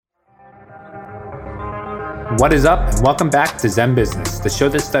What is up, and welcome back to Zen Business, the show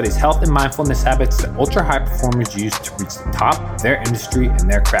that studies health and mindfulness habits that ultra-high performers use to reach the top of their industry and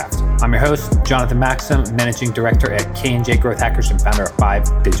their craft. I'm your host, Jonathan Maxim, Managing Director at K&J Growth Hackers and founder of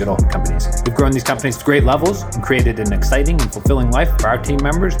 5 digital companies. We've grown these companies to great levels and created an exciting and fulfilling life for our team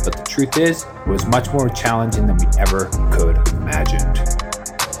members, but the truth is, it was much more challenging than we ever could have imagined.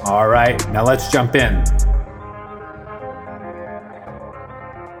 All right, now let's jump in.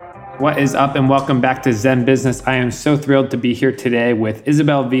 What is up, and welcome back to Zen Business. I am so thrilled to be here today with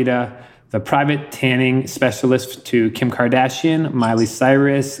Isabel Vida, the private tanning specialist to Kim Kardashian, Miley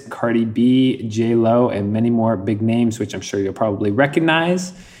Cyrus, Cardi B, J-Lo, and many more big names, which I'm sure you'll probably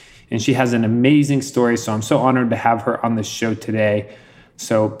recognize. And she has an amazing story, so I'm so honored to have her on the show today.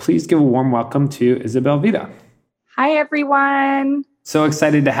 So please give a warm welcome to Isabel Vida. Hi, everyone. So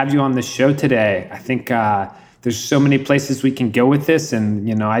excited to have you on the show today. I think there's so many places we can go with this.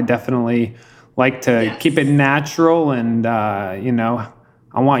 And, I definitely like to keep it natural. And, I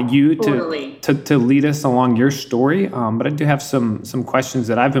want you to lead us along your story. But I do have some questions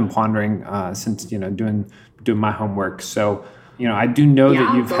that I've been pondering since, doing my homework. So, I do know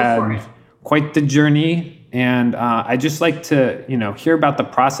that you've had quite the journey. And I just like to, hear about the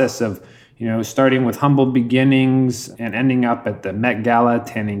process of, starting with humble beginnings and ending up at the Met Gala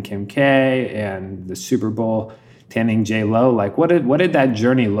tanning Kim K and the Super Bowl tanning J-Lo. Like, what did that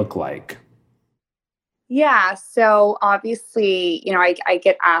journey look like? Yeah. So obviously, I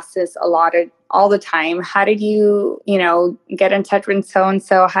get asked this all the time. How did you, get in touch with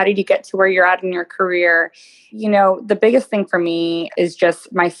so-and-so? How did you get to where you're at in your career? The biggest thing for me is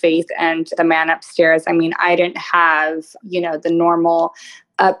just my faith and the man upstairs. I mean, I didn't have, the normal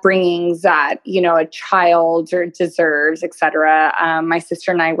upbringings that, a child deserves, et cetera. My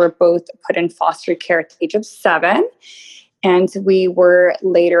sister and I were both put in foster care at the age of 7. And we were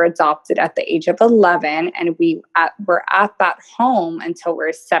later adopted at the age of 11. And we were at that home until we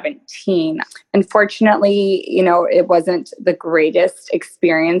were 17. Unfortunately, it wasn't the greatest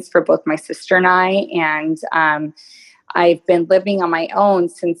experience for both my sister and I. And I've been living on my own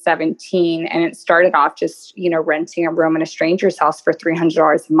since 17, and it started off just, renting a room in a stranger's house for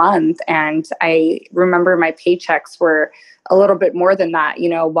 $300 a month. And I remember my paychecks were a little bit more than that,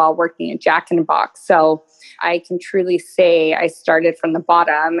 while working at Jack in the Box. So I can truly say I started from the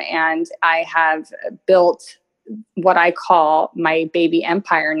bottom, and I have built what I call my baby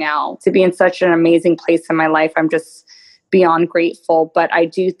empire now. To be in such an amazing place in my life, I'm just beyond grateful. But I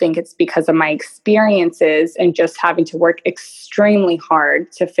do think it's because of my experiences and just having to work extremely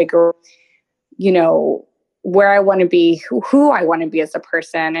hard to figure, where I want to be, who I want to be as a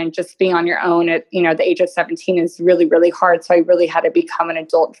person. And just being on your own at, the age of 17 is really, really hard. So I really had to become an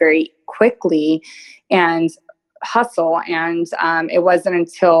adult very quickly and hustle. And it wasn't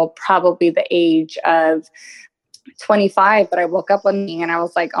until probably the age of 25 that I woke up one morning and I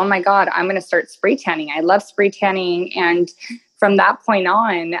was like, oh my God, I'm going to start spray tanning. I love spray tanning. And from that point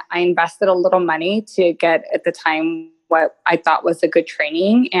on, I invested a little money to get at the time what I thought was a good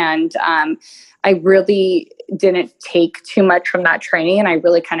training. And I really didn't take too much from that training. And I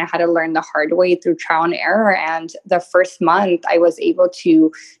really kind of had to learn the hard way through trial and error. And the first month I was able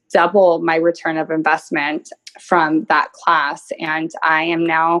to double my return of investment from that class. And I am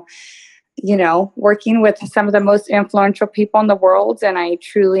now working with some of the most influential people in the world. And I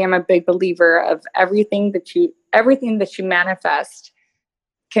truly am a big believer of everything that you manifest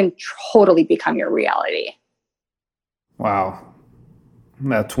can totally become your reality. Wow.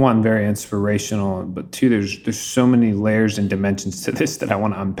 That's one, very inspirational, but two, there's so many layers and dimensions to this that I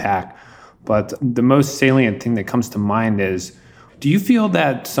want to unpack. But the most salient thing that comes to mind is, do you feel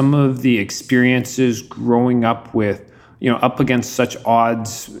that some of the experiences growing up with up against such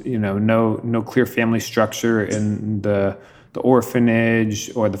odds, no clear family structure in the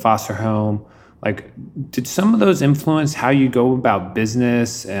orphanage or the foster home, like, did some of those influence how you go about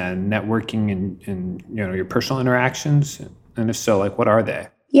business and networking and your personal interactions? And if so, like, what are they?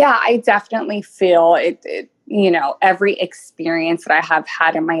 Yeah, I definitely feel it, every experience that I have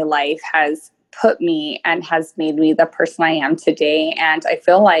had in my life has put me and has made me the person I am today. And I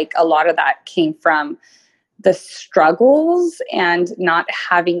feel like a lot of that came from the struggles and not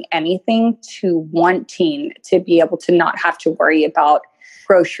having anything to wanting to be able to not have to worry about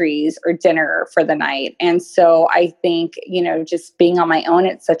groceries or dinner for the night. And so I think, just being on my own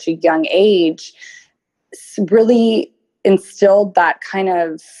at such a young age really instilled that kind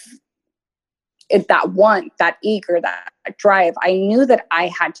of that want, that eager, that drive. I knew that I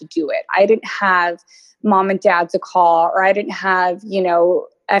had to do it. I didn't have mom and dad to call, or I didn't have,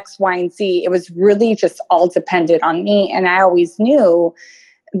 X, Y, and Z. It was really just all dependent on me. And I always knew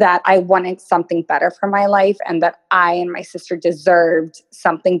that I wanted something better for my life and that I and my sister deserved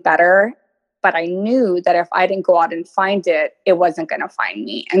something better. But I knew that if I didn't go out and find it, it wasn't going to find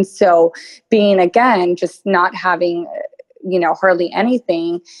me. And so being, again, just not having, hardly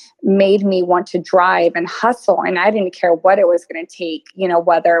anything made me want to drive and hustle. And I didn't care what it was going to take,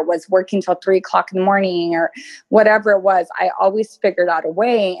 whether it was working till 3 o'clock in the morning or whatever it was, I always figured out a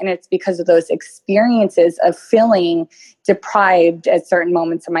way. And it's because of those experiences of feeling deprived at certain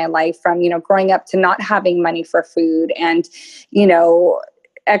moments of my life from, growing up to not having money for food and,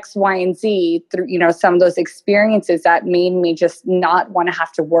 X, Y, and Z through, some of those experiences that made me just not want to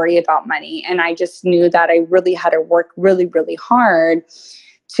have to worry about money. And I just knew that I really had to work really, really hard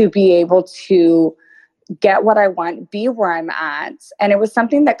to be able to get what I want, be where I'm at. And it was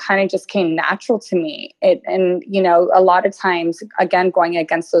something that kind of just came natural to me. A lot of times, again, going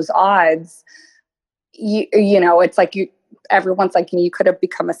against those odds, it's like everyone's like, you could have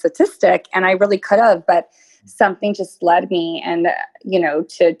become a statistic, and I really could have, but something just led me and,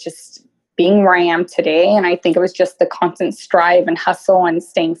 to just being where I am today. And I think it was just the constant strive and hustle and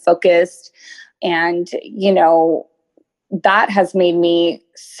staying focused. And, that has made me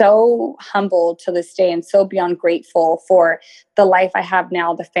so humble to this day and so beyond grateful for the life I have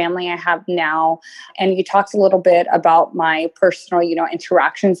now, the family I have now. And you talked a little bit about my personal,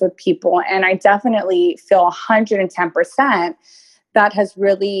 interactions with people. And I definitely feel 110% that has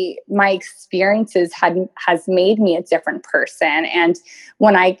really, my experiences has made me a different person. And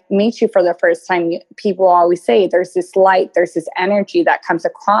when I meet you for the first time, people always say there's this light, there's this energy that comes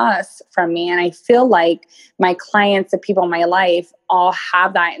across from me. And I feel like my clients, the people in my life, all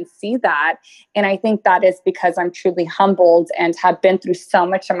have that and see that. And I think that is because I'm truly humbled and have been through so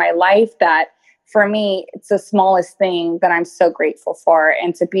much of my life that for me, it's the smallest thing that I'm so grateful for.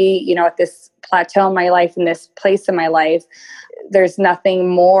 And to be, at this plateau in my life, in this place in my life, there's nothing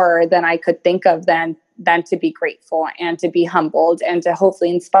more than I could think of than to be grateful and to be humbled and to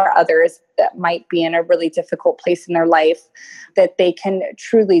hopefully inspire others that might be in a really difficult place in their life, that they can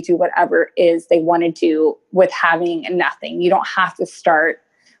truly do whatever it is they want to do with having nothing. You don't have to start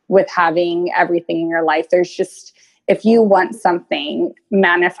with having everything in your life. There's just, if you want something,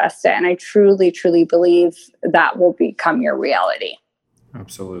 manifest it. And I truly, truly believe that will become your reality.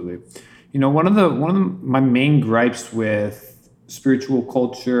 Absolutely. One of my main gripes with spiritual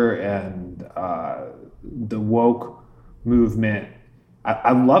culture and the woke movement,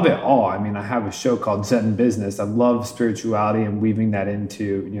 I love it all. I mean, I have a show called Zen Business. I love spirituality and weaving that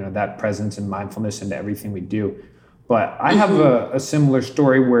into, that presence and mindfulness into everything we do. But I have a similar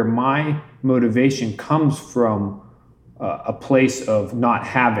story where my motivation comes from a place of not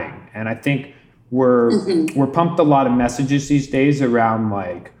having. And I think we're pumped a lot of messages these days around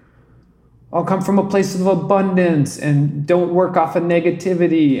like, I'll come from a place of abundance and don't work off of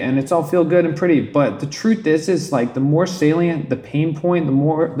negativity and it's all feel good and pretty. But the truth is like the more salient the pain point, the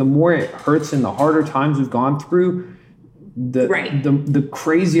more it hurts and the harder times we've gone through, the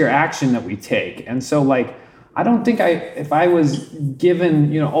crazier action that we take. And so like, I don't think if I was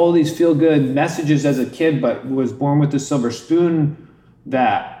given, all these feel good messages as a kid, but was born with a silver spoon,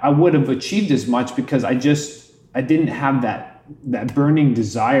 that I would have achieved as much because I didn't have that burning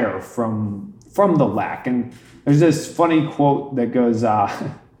desire from the lack. And there's this funny quote that goes,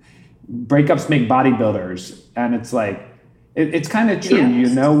 breakups make bodybuilders. And it's like, it's kind of true.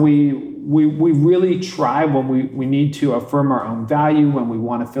 Yes. We really try when we need to affirm our own value, when we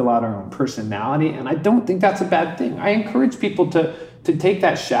want to fill out our own personality. And I don't think that's a bad thing. I encourage people to take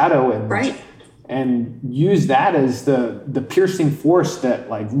that shadow and use that as the piercing force that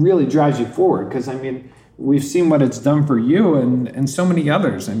like really drives you forward. Because I mean, we've seen what it's done for you and so many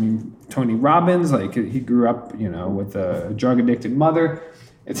others. I mean, Tony Robbins, like he grew up, with a drug addicted mother.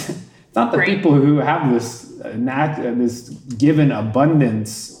 It's not the people who have this given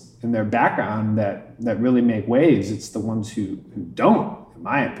abundance in their background that really make waves. It's the ones who don't, in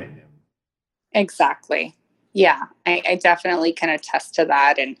my opinion. Exactly. Yeah, I definitely can attest to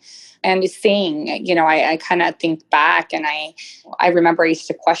that. And seeing, I kind of think back and I remember I used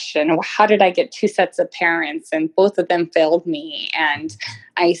to question, well, how did I get two sets of parents and both of them failed me? And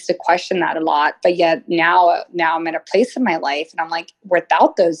I used to question that a lot. But yet now I'm in a place in my life and I'm like,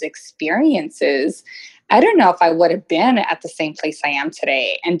 without those experiences, I don't know if I would have been at the same place I am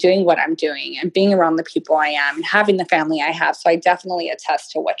today and doing what I'm doing and being around the people I am and having the family I have. So I definitely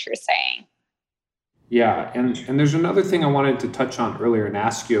attest to what you're saying. Yeah, and there's another thing I wanted to touch on earlier and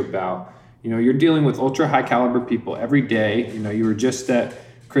ask you about. You're dealing with ultra high caliber people every day. You were just at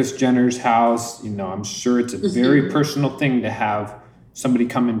Kris Jenner's house. I'm sure it's a very personal thing to have somebody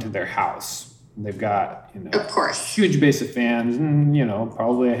come into their house. They've got, of course, huge base of fans and,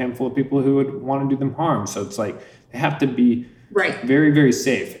 probably a handful of people who would want to do them harm. So it's like they have to be very, very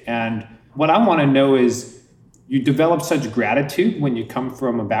safe. And what I want to know is, you develop such gratitude when you come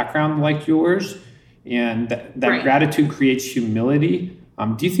from a background like yours, and that gratitude creates humility.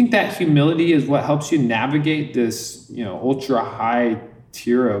 Do you think that humility is what helps you navigate this, ultra high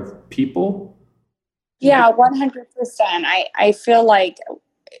tier of people? Yeah, 100%. I feel like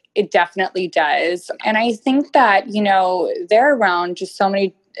it definitely does. And I think that, they're around just so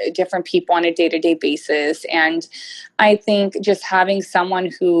many different people on a day-to-day basis. And I think just having someone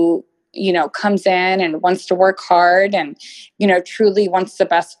who, comes in and wants to work hard and, truly wants the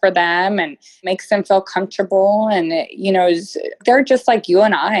best for them and makes them feel comfortable. And, they're just like you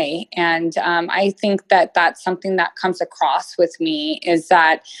and I. And I think that that's something that comes across with me, is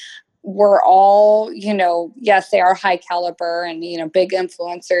that we're all, yes, they are high caliber and, big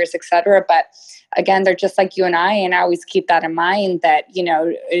influencers, et cetera. But again, they're just like you and I always keep that in mind, that,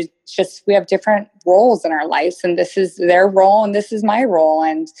 it's just, we have different roles in our lives, and this is their role and this is my role.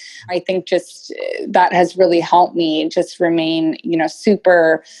 And I think just that has really helped me just remain,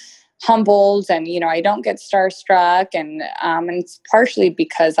 super humbled, and I don't get starstruck, and it's partially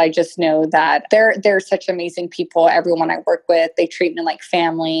because I just know that they're such amazing people. Everyone I work with, they treat me like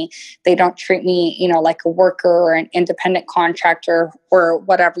family. They don't treat me like a worker or an independent contractor or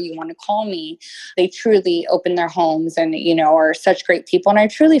whatever you want to call me. They truly open their homes and are such great people, and I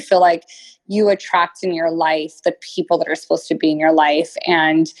truly feel like you attract in your life the people that are supposed to be in your life.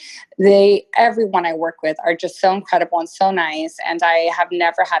 And everyone I work with are just so incredible and so nice. And I have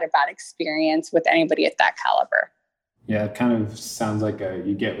never had a bad experience with anybody at that caliber. Yeah, it kind of sounds like a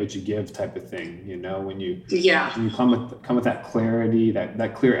you get what you give type of thing, when you come with that clarity,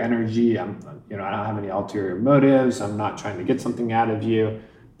 that clear energy. I don't have any ulterior motives. I'm not trying to get something out of you.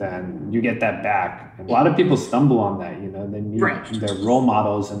 Then you get that back. And a lot of people stumble on that. They meet their role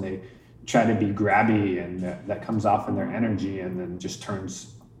models and they try to be grabby, and that comes off in their energy, and then just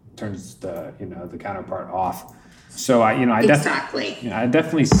turns the the counterpart off. So I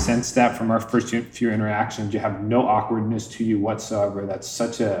definitely sense that from our first few interactions. You have no awkwardness to you whatsoever. That's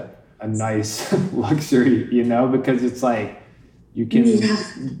such a nice luxury, because it's like you can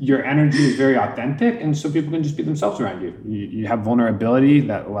your energy is very authentic, and so people can just be themselves around you. You have vulnerability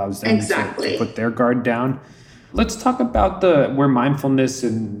that allows them to put their guard down. Let's talk about where mindfulness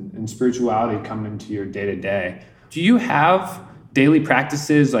and spirituality come into your day-to-day. Do you have daily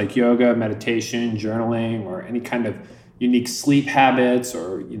practices like yoga, meditation, journaling, or any kind of unique sleep habits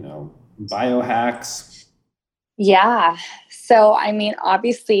or, biohacks? Yeah. So,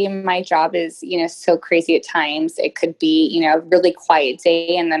 obviously my job is, so crazy at times. It could be, a really quiet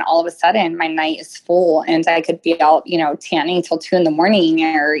day, and then all of a sudden my night is full and I could be out, tanning till 2 a.m,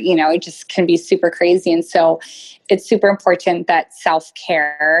 or, it just can be super crazy. And so it's super important that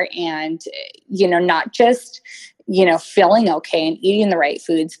self-care and, not just, feeling okay and eating the right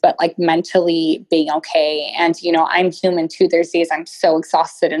foods, but like mentally being okay. And, I'm human too. There's days I'm so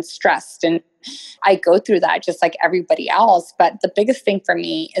exhausted and stressed, and I go through that just like everybody else. But the biggest thing for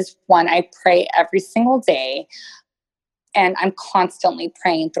me is, one, I pray every single day. And I'm constantly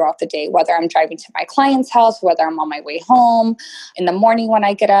praying throughout the day, whether I'm driving to my client's house, whether I'm on my way home. In the morning when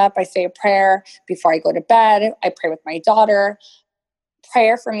I get up, I say a prayer. Before I go to bed, I pray with my daughter.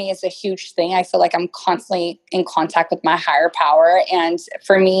 Prayer for me is a huge thing. I feel like I'm constantly in contact with my higher power. And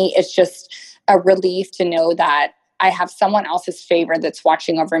for me, it's just a relief to know that I have someone else's favor that's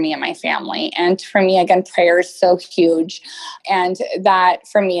watching over me and my family. And for me, again, prayer is so huge. And that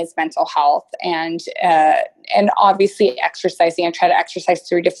for me is mental health. And obviously exercising. I try to exercise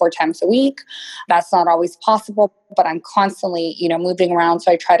 3 to 4 times a week. That's not always possible, but I'm constantly, moving around.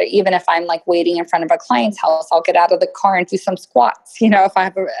 So I try to, even if I'm like waiting in front of a client's house, I'll get out of the car and do some squats, if I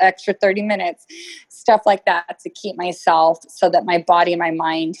have an extra 30 minutes, stuff like that, to keep myself so that my body and my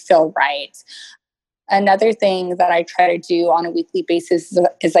mind feel right. Another thing that I try to do on a weekly basis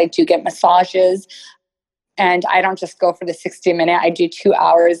is I do get massages. And I don't just go for the 60-minute. I do 2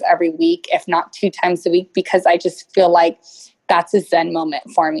 hours every week, if not 2 times a week, because I just feel like that's a Zen moment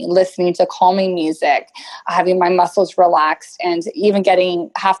for me. Listening to calming music, having my muscles relaxed, and even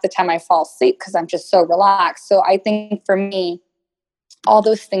getting half the time I fall asleep because I'm just so relaxed. So I think for me, all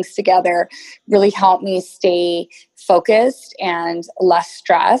those things together really help me stay focused and less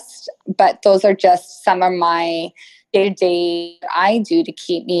stressed. But those are just some of my day-to-day I do to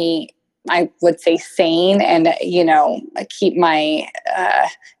keep me, I would say, sane and,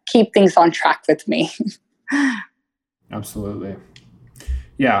 keep things on track with me. Absolutely.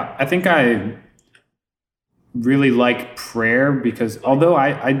 Yeah. I think I really like prayer because although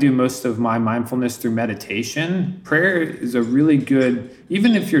I do most of my mindfulness through meditation, prayer is a really good,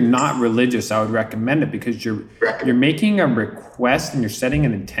 even if you're not religious, I would recommend it because you're making a request and you're setting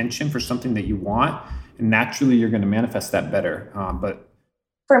an intention for something that you want, and naturally you're going to manifest that better. But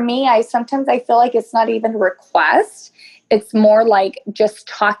for me, I feel like it's not even a request. It's more like just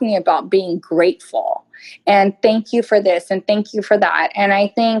talking about being grateful and thank you for this and thank you for that. And I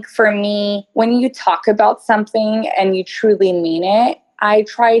think for me, when you talk about something and you truly mean it, I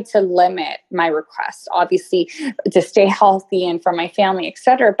try to limit my requests, obviously, to stay healthy and for my family, et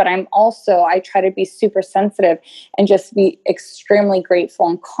cetera. But I try to be super sensitive and just be extremely grateful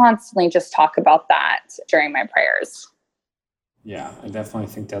and constantly just talk about that during my prayers. yeah, I definitely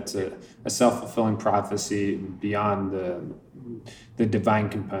think that's a self-fulfilling prophecy beyond the divine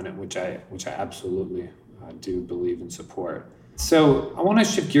component, which I absolutely do believe and support. So I want to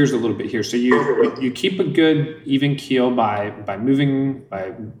shift gears a little bit here. So you keep a good even keel by moving,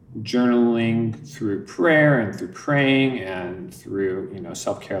 by journaling, through prayer and through praying and through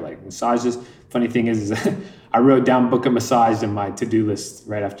self-care like massages. Funny thing is I wrote down book a massage in my to-do list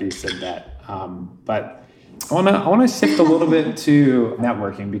right after you said that. But I want to shift a little bit to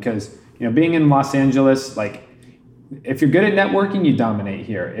networking because being in Los Angeles, like if you're good at networking, you dominate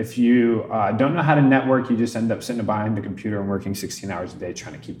here. If you don't know how to network, you just end up sitting behind the computer and working 16 hours a day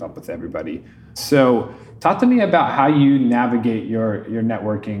trying to keep up with everybody. So talk to me about how you navigate your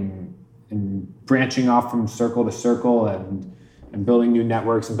networking and branching off from circle to circle and building new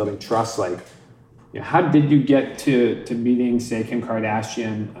networks and building trust. Like, how did you get to meeting, say, Kim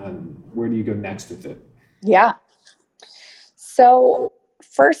Kardashian, and where do you go next with it? Yeah. So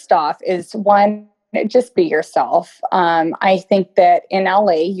first off is one, just be yourself. I think that in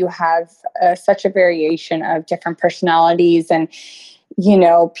LA, you have such a variation of different personalities and,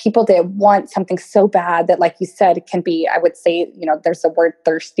 people that want something so bad that, like you said, it can be, I would say, there's a word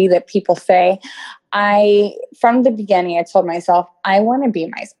thirsty that people say. From the beginning, I told myself, I'm going to be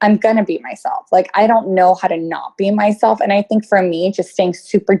myself. Like, I don't know how to not be myself. And I think for me, just staying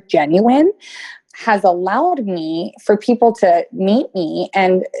super genuine has allowed me for people to meet me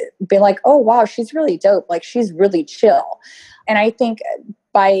and be like, oh, wow, she's really dope. Like, she's really chill. And I think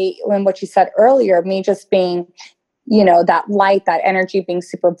when what you said earlier, me just being, that light, that energy, being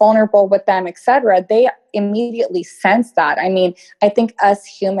super vulnerable with them, et cetera, they immediately sense that. I mean, I think us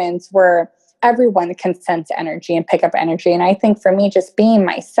humans everyone can sense energy and pick up energy. And I think for me, just being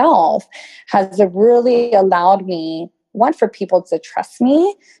myself has really allowed me, one, for people to trust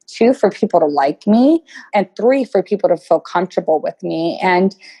me, two, for people to like me, and three, for people to feel comfortable with me.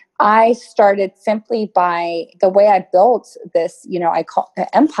 And I started simply by the way I built this, I call it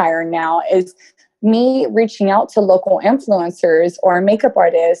empire now, is me reaching out to local influencers or makeup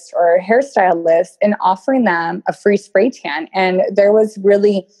artists or hairstylists and offering them a free spray tan. And there was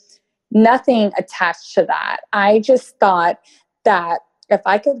really nothing attached to that. I just thought that if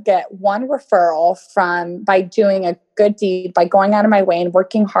I could get one referral by doing a good deed, by going out of my way and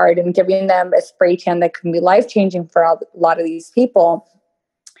working hard and giving them a spray tan that can be life-changing for a lot of these people,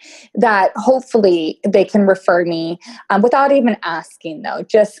 that hopefully they can refer me without even asking, though,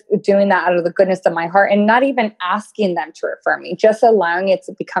 just doing that out of the goodness of my heart and not even asking them to refer me, just allowing it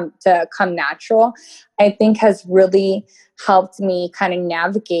to come natural, I think has really helped me kind of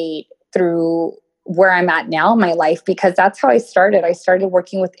navigate through where I'm at now in my life, because that's how I started. I started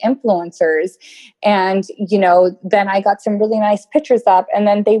working with influencers and, then I got some really nice pictures up and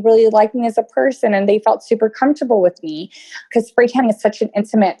then they really liked me as a person and they felt super comfortable with me because spray tanning is such an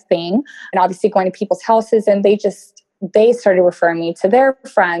intimate thing. And obviously going to people's houses and they started referring me to their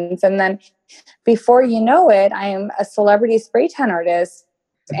friends. And then before you know it, I am a celebrity spray tan artist.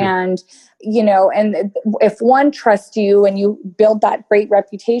 And, and if one trusts you and you build that great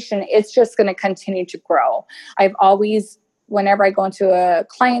reputation, it's just going to continue to grow. Whenever I go into a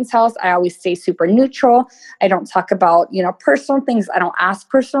client's house, I always stay super neutral. I don't talk about, personal things. I don't ask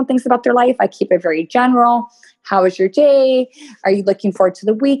personal things about their life. I keep it very general. How was your day? Are you looking forward to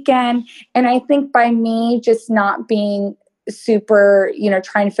the weekend? And I think by me just not being super,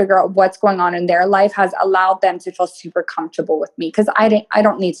 trying to figure out what's going on in their life has allowed them to feel super comfortable with me because I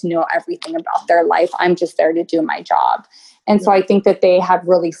don't need to know everything about their life. I'm just there to do my job. And so I think that they have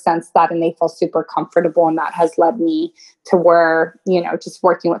really sensed that and they feel super comfortable. And that has led me to where, just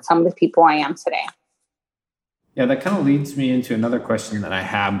working with some of the people I am today. Yeah, that kind of leads me into another question that I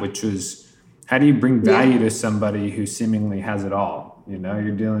have, which was, how do you bring value to somebody who seemingly has it all?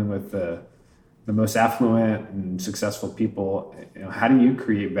 You're dealing with the most affluent and successful people. How do you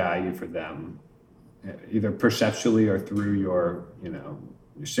create value for them, either perceptually or through your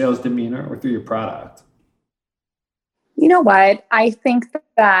sales demeanor or through your product? You know what? I think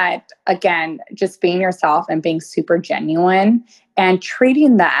that, again, just being yourself and being super genuine and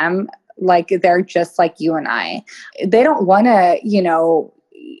treating them like they're just like you and I. They don't want to,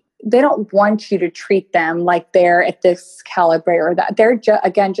 they don't want you to treat them like they're at this caliber or that. They're,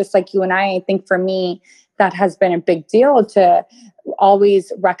 again, just like you and I. I think for me, that has been a big deal to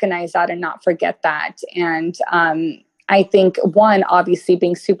always recognize that and not forget that. And I think, one, obviously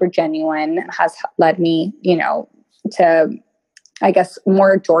being super genuine has led me, to, I guess,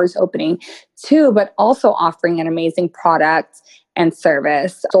 more doors opening. Two, but also offering an amazing product and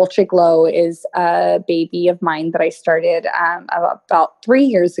service. Dolce Glow is a baby of mine that I started about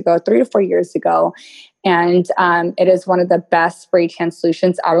 3 to 4 years ago. And it is one of the best spray tan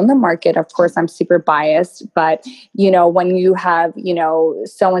solutions out on the market. Of course, I'm super biased, but when you have,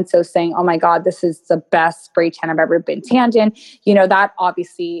 so-and-so saying, oh my God, this is the best spray tan I've ever been tanned in, that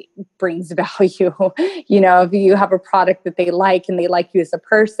obviously brings value. If you have a product that they like and they like you as a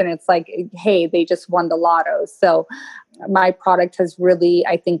person, it's like, hey, they just won the lotto. So my product has really,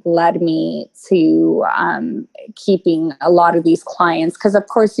 I think, led me to keeping a lot of these clients. Because of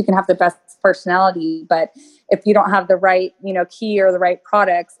course you can have the best personality, but if you don't have the right, key or the right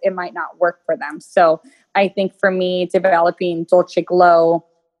products, it might not work for them. So I think for me, developing Dolce Glow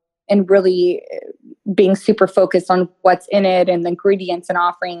and really being super focused on what's in it and the ingredients and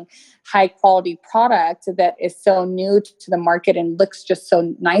offering high quality product that is so new to the market and looks just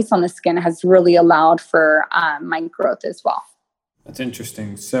so nice on the skin has really allowed for my growth as well. That's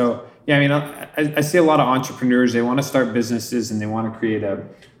interesting. So, yeah, I mean, I see a lot of entrepreneurs, they want to start businesses and they want to create a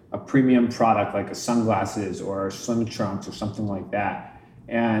premium product like a sunglasses or slim trunks or something like that.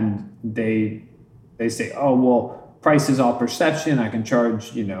 And they say, oh, well, price is all perception. I can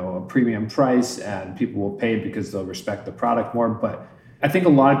charge, a premium price and people will pay because they'll respect the product more. But I think a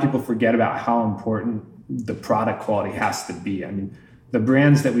lot of people forget about how important the product quality has to be. I mean, the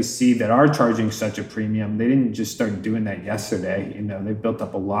brands that we see that are charging such a premium, they didn't just start doing that yesterday. They've built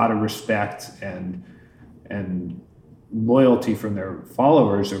up a lot of respect and loyalty from their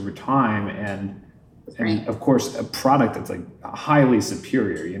followers over time. And of course, a product that's like highly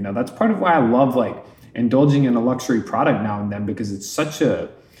superior. That's part of why I love indulging in a luxury product now and then, because it's such an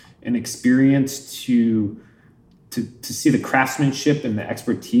experience to see the craftsmanship and the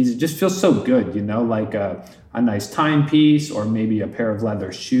expertise. It just feels so good, like a nice timepiece or maybe a pair of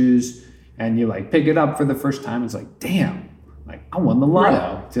leather shoes, and you pick it up for the first time. It's like, damn, I won the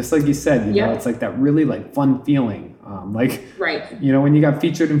lotto. Right. Just like you said, it's like that really fun feeling. Right. When you got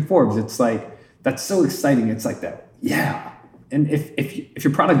featured in Forbes, it's that's so exciting. It's like that. Yeah. And if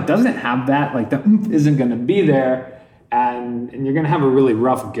your product doesn't have that, the oomph isn't going to be there, and you're going to have a really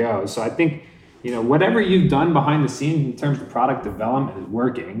rough go. So I think, whatever you've done behind the scenes in terms of product development is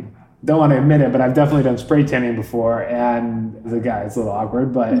working. Don't want to admit it, but I've definitely done spray tanning before, and the guy, it's a little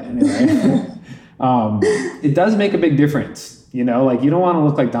awkward, but anyway, it does make a big difference. You don't want to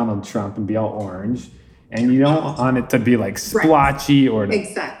look like Donald Trump and be all orange, and you don't want it to be splotchy or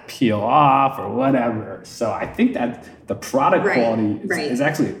to peel off or whatever. So I think that the product quality is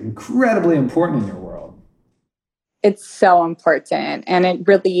actually incredibly important in your world. It's so important. And it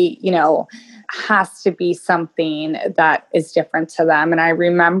really, has to be something that is different to them. And I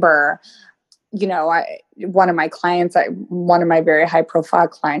remember, one of my clients, one of my very high profile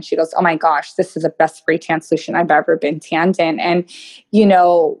clients, she goes, oh my gosh, this is the best spray tan solution I've ever been tanned in. And,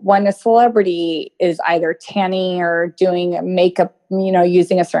 when a celebrity is either tanning or doing makeup,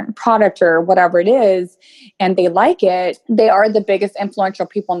 using a certain product or whatever it is, and they like it, they are the biggest influential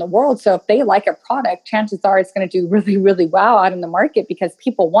people in the world. So if they like a product, chances are it's going to do really, really well out in the market because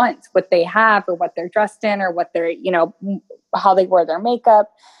people want what they have or what they're dressed in or what they're, how they wear their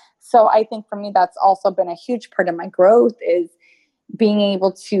makeup. So I think for me, that's also been a huge part of my growth is being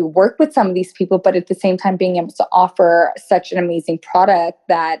able to work with some of these people, but at the same time, being able to offer such an amazing product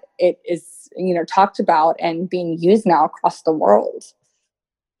that it is, talked about and being used now across the world.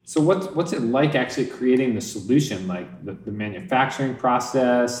 So what's it like actually creating the solution, the manufacturing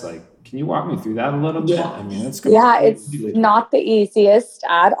process? Can you walk me through that a little bit? I mean, it's not the easiest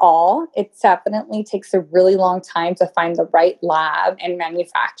at all. It definitely takes a really long time to find the right lab and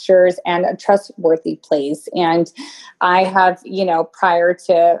manufacturers and a trustworthy place. And I have, prior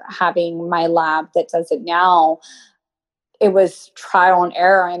to having my lab that does it now, it was trial and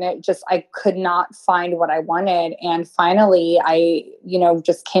error, and I could not find what I wanted. And finally I,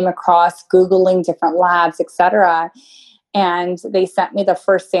 just came across Googling different labs, et cetera. And they sent me the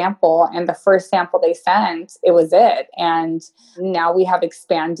first sample, and the first sample they sent, it was it. And now we have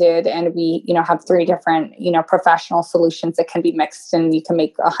expanded, and we, have 3 different, professional solutions that can be mixed, and you can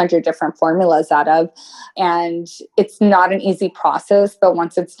make 100 different formulas out of. And it's not an easy process, but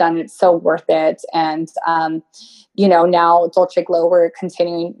once it's done, it's so worth it. And, now Dolce Glow, we're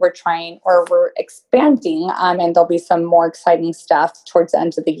expanding, and there'll be some more exciting stuff towards the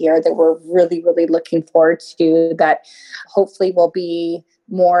end of the year that we're really, really looking forward to, that hopefully will be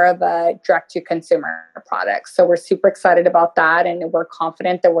more of a direct-to-consumer product. So we're super excited about that, and we're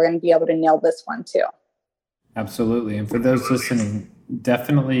confident that we're going to be able to nail this one too. Absolutely. And for those listening,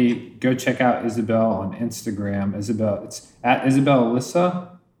 definitely go check out Isabel on Instagram. It's at Isabel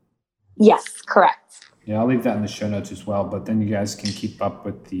Alyssa. Yes, correct. Yeah, I'll leave that in the show notes as well. But then you guys can keep up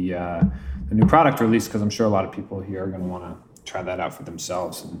with the new product release, because I'm sure a lot of people here are going to want to try that out for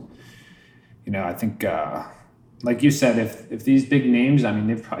themselves. And, I think, like you said, if these big names,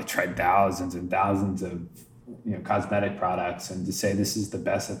 they've probably tried thousands and thousands of, cosmetic products, and to say this is the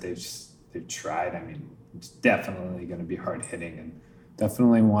best that they've tried, it's definitely going to be hard hitting, and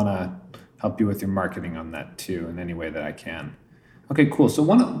definitely want to help you with your marketing on that too in any way that I can. Okay, cool. So I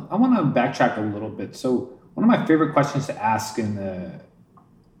want to backtrack a little bit. So one of my favorite questions to ask in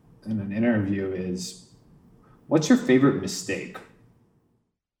an interview is, what's your favorite mistake?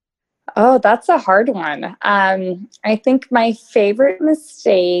 Oh, that's a hard one. I think my favorite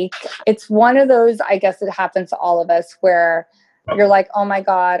mistake, it's one of those, I guess it happens to all of us, where you're like, oh my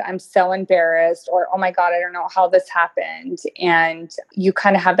God, I'm so embarrassed, or, oh my God, I don't know how this happened. And you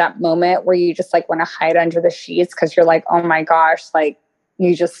kind of have that moment where you just like want to hide under the sheets, because you're like, oh my gosh, like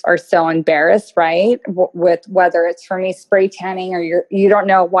you just are so embarrassed, right? With whether it's for me spray tanning, or you don't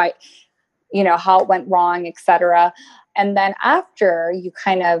know what, how it went wrong, etc. And then after you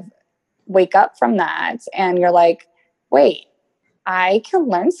kind of wake up from that, and you're like, wait, I can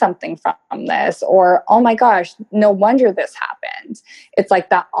learn something from this, or, oh my gosh, no wonder this happened. It's like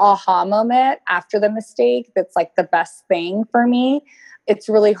that aha moment after the mistake. That's like the best thing for me. It's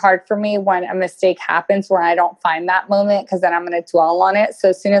really hard for me when a mistake happens where I don't find that moment, because then I'm going to dwell on it. So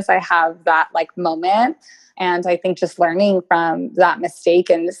as soon as I have that like moment, and I think just learning from that mistake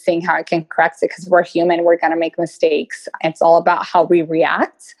and seeing how I can correct it, because we're human, we're going to make mistakes. It's all about how we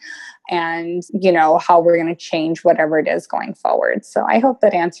react, and, how we're going to change whatever it is going forward. So I hope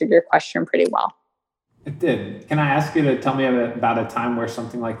that answered your question pretty well. It did. Can I ask you to tell me about a time where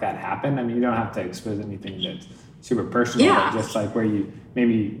something like that happened? You don't have to expose anything that's super personal, but just like where you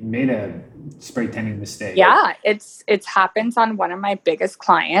maybe made a spray tanning mistake. Yeah, it's happened on one of my biggest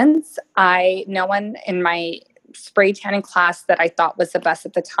clients. No one in my spray tanning class that I thought was the best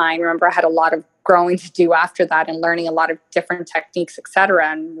at the time. Remember, I had a lot of growing to do after that, and learning a lot of different techniques, et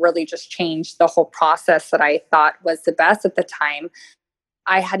cetera, and really just changed the whole process that I thought was the best at the time.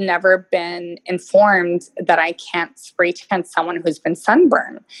 I had never been informed that I can't spray tan someone who's been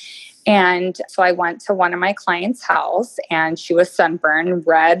sunburned. And so I went to one of my clients' house, and she was sunburned,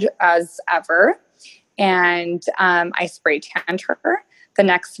 red as ever. And I spray tanned her. The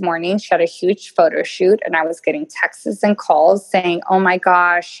next morning, she had a huge photo shoot, and I was getting texts and calls saying, oh my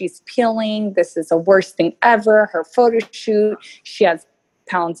gosh, she's peeling. This is the worst thing ever. Her photo shoot, she has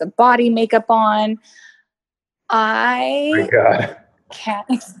pounds of body makeup on. I can't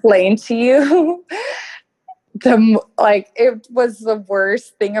explain to you. It was the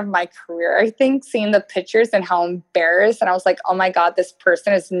worst thing of my career. I think seeing the pictures and how embarrassed, and I was like, oh my God, this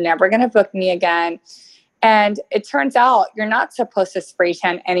person is never going to book me again. And it turns out you're not supposed to spray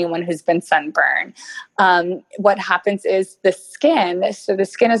tan anyone who's been sunburned. What happens is the skin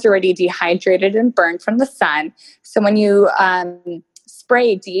is already dehydrated and burned from the sun. So when you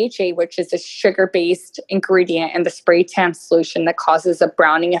spray DHA, which is a sugar-based ingredient in the spray tan solution that causes a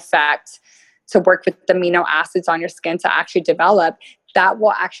browning effect to work with the amino acids on your skin to actually develop, that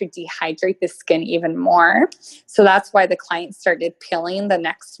will actually dehydrate the skin even more. So that's why the client started peeling the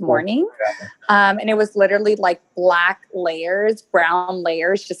next morning. And it was literally like black layers, brown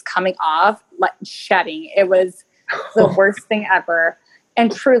layers just coming off, like shedding. It was the worst thing ever. And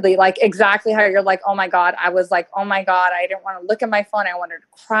truly, like exactly how you're like, oh my God, I was like, oh my God, I didn't want to look at my phone. I wanted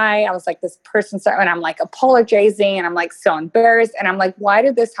to cry. I was like, this person, and I'm like apologizing, and I'm like so embarrassed. And I'm like, why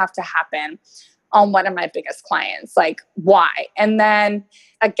did this have to happen on one of my biggest clients? Like, why? And then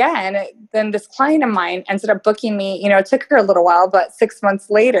again, this client of mine ended up booking me, it took her a little while, but 6 months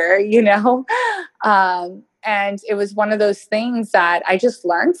later, and it was one of those things that I just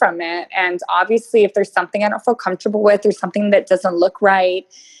learned from it. And obviously, if there's something I don't feel comfortable with, or something that doesn't look right,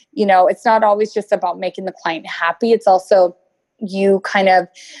 it's not always just about making the client happy. It's also, you kind of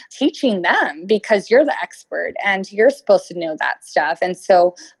teaching them because you're the expert and you're supposed to know that stuff. And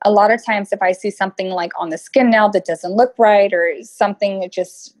so a lot of times if I see something like on the skin now that doesn't look right or something that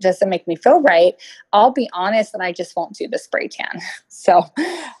just doesn't make me feel right, I'll be honest and I just won't do the spray tan. So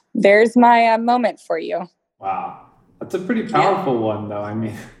there's my moment for you. Wow. That's a pretty powerful one though. I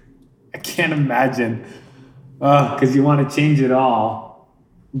mean, I can't imagine because you want to change it all,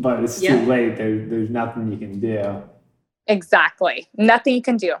 but it's too late. There's nothing you can do. Exactly. Nothing you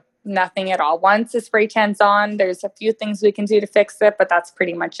can do. Nothing at all. Once the spray tan's on, there's a few things we can do to fix it, but that's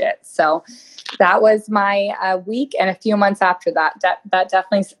pretty much it. So that was my week. And a few months after that, that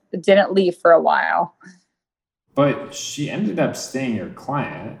definitely didn't leave for a while. But she ended up staying your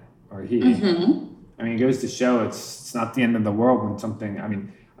client, or he. Mm-hmm. I mean, it goes to show it's not the end of the world when something, I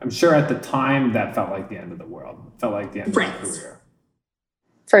mean, I'm sure at the time that felt like the end of the world. It felt like the end of my career.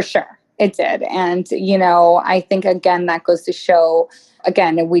 For sure. It did. And, I think, again, that goes to show,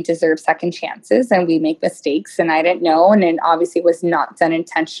 again, we deserve second chances and we make mistakes. And I didn't know. And it obviously was not done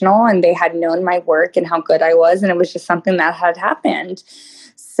intentional. And they had known my work and how good I was. And it was just something that had happened.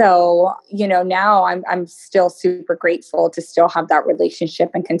 So, now I'm still super grateful to still have that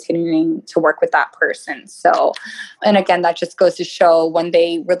relationship and continuing to work with that person. So, and again, that just goes to show when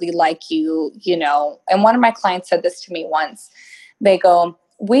they really like you, and one of my clients said this to me once. They go,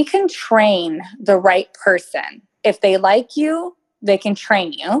 we can train the right person. If they like you, they can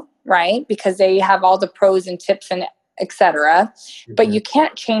train you, right? Because they have all the pros and tips and et cetera. Mm-hmm. But you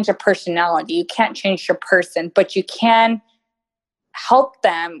can't change a personality. You can't change your person, but you can help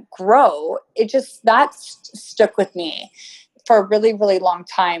them grow. That stuck with me for a really, really long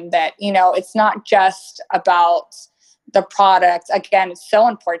time that, it's not just about the product. Again, it's so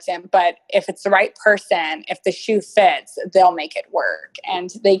important, but if it's the right person, if the shoe fits, they'll make it work. And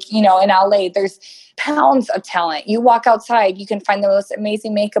they, in LA, there's pounds of talent. You walk outside, you can find the most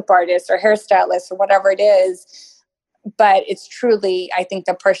amazing makeup artists or hairstylists or whatever it is. But it's truly, I think,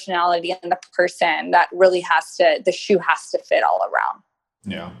 the personality and the person that really the shoe has to fit all around.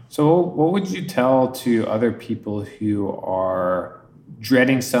 Yeah. So what would you tell to other people who are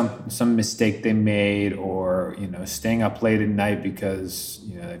dreading some mistake they made or, staying up late at night because,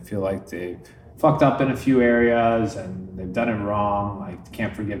 they feel like they fucked up in a few areas and they've done it wrong, like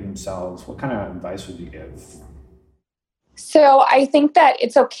can't forgive themselves? What kind of advice would you give? So I think that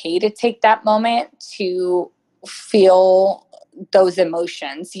it's okay to take that moment to feel those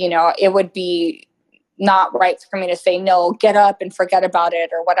emotions. It would be not right for me to say, no, get up and forget about it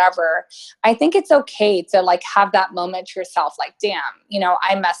or whatever. I think it's okay to have that moment to yourself, damn,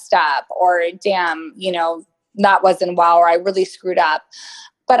 I messed up, or damn, that wasn't wow, or I really screwed up.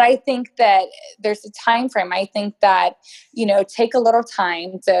 But I think that there's a time frame. I think that, take a little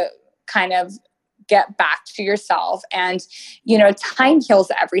time to kind of get back to yourself, and time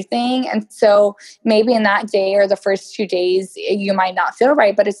heals everything. And so maybe in that day or the first 2 days you might not feel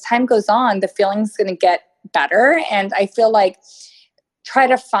right, but as time goes on, the feeling's going to get better. And I feel like try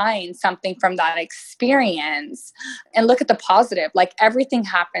to find something from that experience and look at the positive. Everything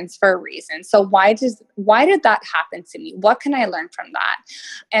happens for a reason. So why did that happen to me? What can I learn from that?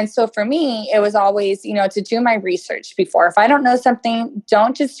 And so for me, it was always, to do my research before. If I don't know something,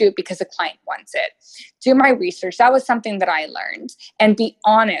 don't just do it because a client wants it. Do my research. That was something that I learned, and be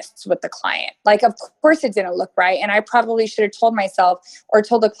honest with the client. Of course it didn't look right. And I probably should have told myself or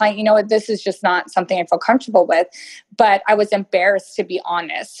told the client, this is just not something I feel comfortable with, but I was embarrassed to be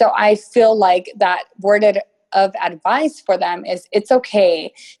honest. So I feel like that word of advice for them is it's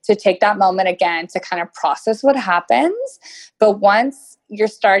okay to take that moment again to kind of process what happens. But once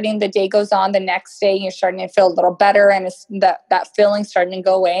the day goes on, the next day, you're starting to feel a little better and that feeling starting to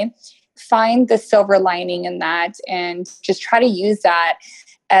go away, find the silver lining in that and just try to use that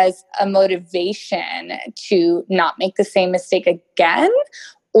as a motivation to not make the same mistake again,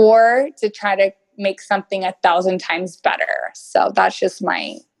 or to try to make something 1,000 times better. So that's just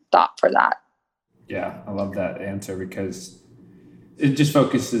my thought for that. Yeah, I love that answer because it just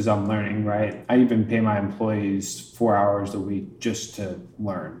focuses on learning, right? I even pay my employees 4 hours a week just to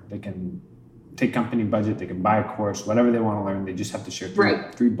learn. They can take company budget, they can buy a course, whatever they want to learn. They just have to share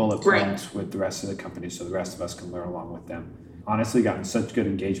three bullet points with the rest of the company so the rest of us can learn along with them. Honestly, gotten such good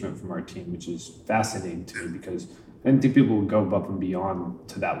engagement from our team, which is fascinating to me because I didn't think people would go above and beyond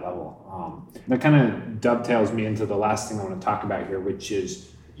to that level. That kind of dovetails me into the last thing I want to talk about here, which is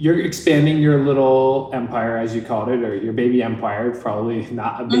you're expanding your little empire, as you called it, or your baby empire. It's probably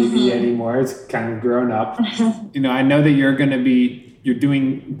not a baby anymore. It's kind of grown up. I know that you're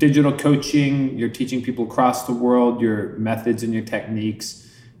doing digital coaching. You're teaching people across the world your methods and your techniques.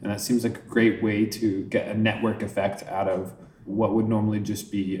 And that seems like a great way to get a network effect out of what would normally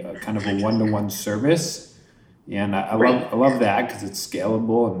just be a kind of a one-to-one service. And I love that because it's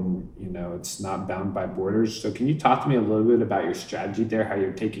scalable and, it's not bound by borders. So can you talk to me a little bit about your strategy there, how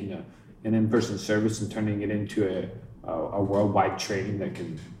you're taking an in-person service and turning it into a worldwide training that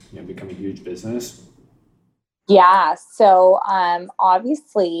can become a huge business? Yeah. So,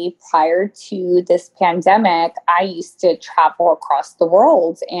 obviously, prior to this pandemic, I used to travel across the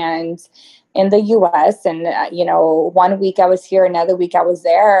world and in the US. And, 1 week I was here, another week I was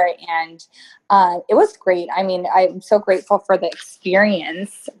there. And it was great. I mean, I'm so grateful for the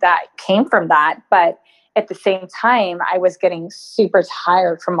experience that came from that. But at the same time, I was getting super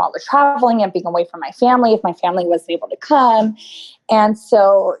tired from all the traveling and being away from my family if my family wasn't able to come. And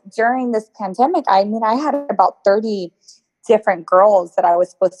so during this pandemic, I mean, I had about 30 different girls that I was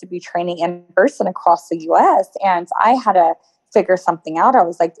supposed to be training in person across the US. And I had to figure something out. I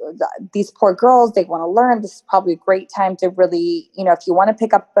was like, these poor girls, they want to learn. This is probably a great time to really, if you want to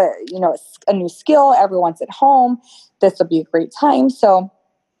pick up a new skill, everyone's at home. This will be a great time. So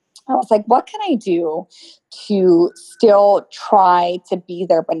I was like, what can I do to still try to be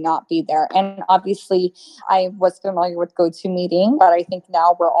there, but not be there? And obviously, I was familiar with GoToMeeting, but I think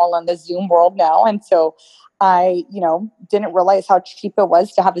now we're all in the Zoom world now. And so I, didn't realize how cheap it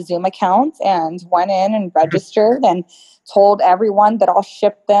was to have a Zoom account and went in and registered and told everyone that I'll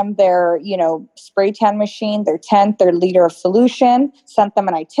ship them their, spray tan machine, their tent, their liter of solution, sent them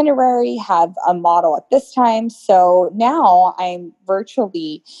an itinerary, have a model at this time. So now I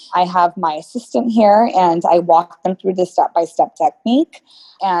have my assistant here and I walk them through the step-by-step technique.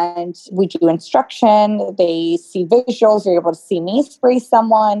 And we do instruction. They see visuals. They're able to see me spray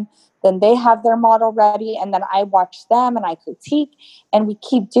someone. Then they have their model ready. And then I watch them and I critique. And we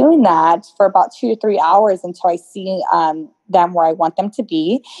keep doing that for about 2 to 3 hours until I see them where I want them to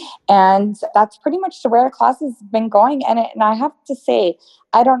be. And that's pretty much the way our class has been going. And I have to say,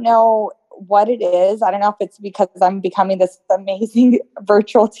 I don't know what it is. I don't know if it's because I'm becoming this amazing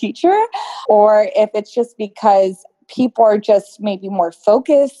virtual teacher or if it's just because people are just maybe more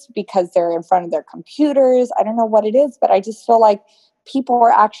focused because they're in front of their computers. I don't know what it is, but I just feel like people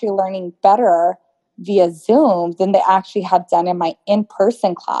are actually learning better via Zoom than they actually have done in my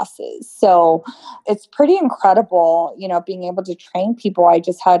in-person classes. So it's pretty incredible, being able to train people. I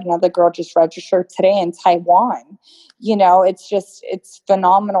just had another girl just register today in Taiwan. It's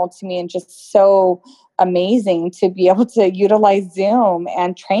phenomenal to me and just so amazing to be able to utilize Zoom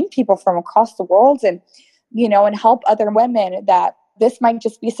and train people from across the world and help other women that this might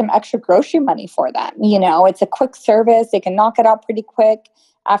just be some extra grocery money for them. It's a quick service. They can knock it out pretty quick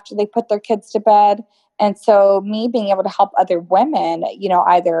after they put their kids to bed. And so me being able to help other women,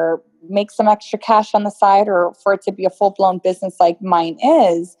 either make some extra cash on the side or for it to be a full-blown business like mine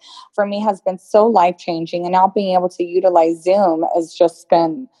is, for me has been so life-changing. And now being able to utilize Zoom has just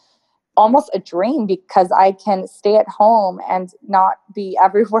been almost a dream because I can stay at home and not be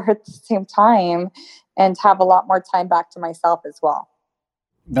everywhere at the same time and have a lot more time back to myself as well.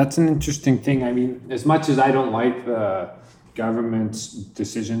 That's an interesting thing. I mean, as much as I don't like the government's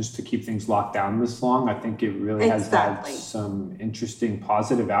decisions to keep things locked down this long, I think it really has had some interesting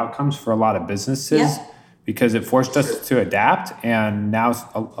positive outcomes for a lot of businesses because it forced us to adapt. And now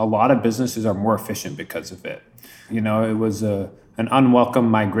a lot of businesses are more efficient because of it. It was an unwelcome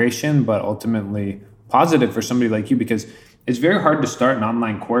migration, but ultimately positive for somebody like you because it's very hard to start an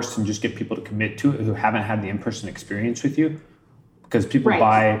online course and just get people to commit to it who haven't had the in-person experience with you because people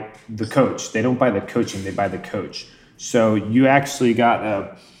buy the coach. They don't buy the coaching, they buy the coach. So you actually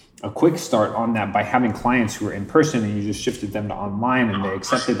got a quick start on that by having clients who were in person and you just shifted them to online and they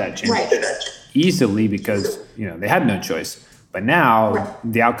accepted that change easily because, they had no choice. But now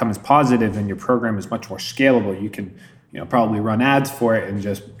the outcome is positive and your program is much more scalable. You can probably run ads for it and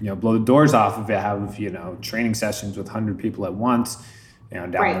just, blow the doors off of it, have, training sessions with 100 people at once,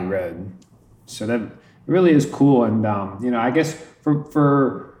 down the road. So that really is cool. And, I guess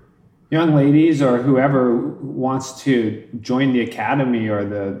for young ladies or whoever wants to join the academy or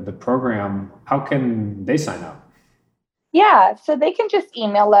the program, how can they sign up? Yeah, so they can just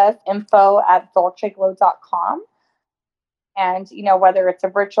email us info@dolceglow.com. And, whether it's a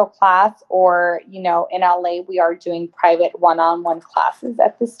virtual class or, in LA, we are doing private one-on-one classes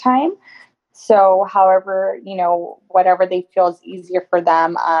at this time. So however, whatever they feel is easier for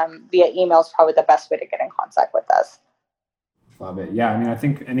them, via email is probably the best way to get in contact with us. Love it. Yeah. I mean, I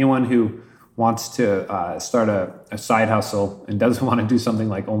think anyone who wants to start a side hustle and doesn't want to do something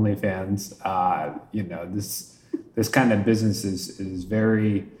like OnlyFans, this kind of business is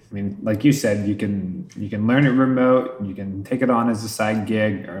very, I mean, like you said, you can learn it remote, you can take it on as a side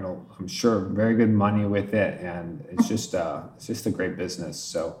gig, earn a I'm sure very good money with it, and it's just a great business.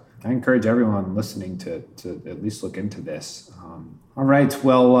 So I encourage everyone listening to at least look into this. All right.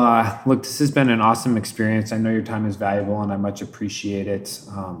 Well, look, this has been an awesome experience. I know your time is valuable, and I much appreciate it.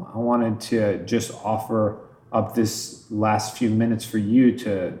 I wanted to just offer up this last few minutes for you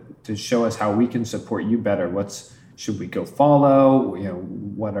to show us how we can support you better. Should we go follow?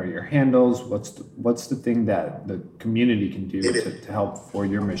 What are your handles? What's the thing that the community can do to help for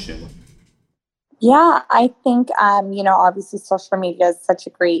your mission? Yeah, I think, obviously social media is such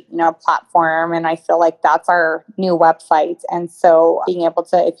a great, platform. And I feel like that's our new website. And so being able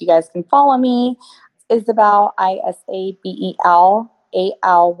to, if you guys can follow me, Isabel,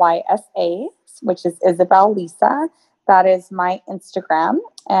 ISABELALYSA, which is Isabel Lisa. That is my Instagram.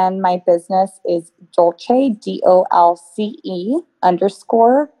 And my business is Dolce, DOLCE_glow,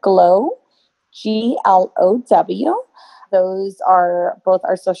 GLOW. Those are both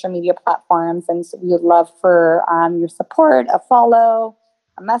our social media platforms. And so we would love for your support, a follow,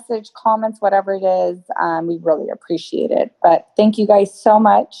 a message, comments, whatever it is. We really appreciate it. But thank you guys so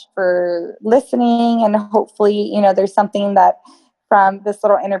much for listening. And hopefully, there's something that from this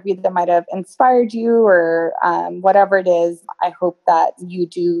little interview that might have inspired you or whatever it is. I hope that you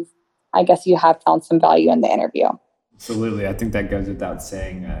have found some value in the interview. Absolutely. I think that goes without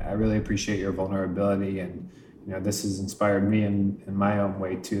saying. I really appreciate your vulnerability, and this has inspired me in my own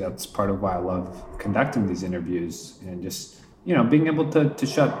way too. That's part of why I love conducting these interviews, and just, being able to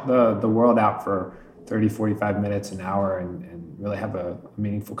shut the world out for 30, 45 minutes, an hour, and really have a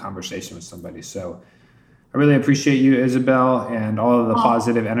meaningful conversation with somebody. So I really appreciate you, Isabel, and all of the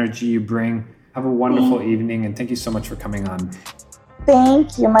positive energy you bring. Have a wonderful evening, and thank you so much for coming on.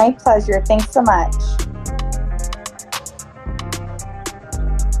 Thank you. My pleasure. Thanks so much.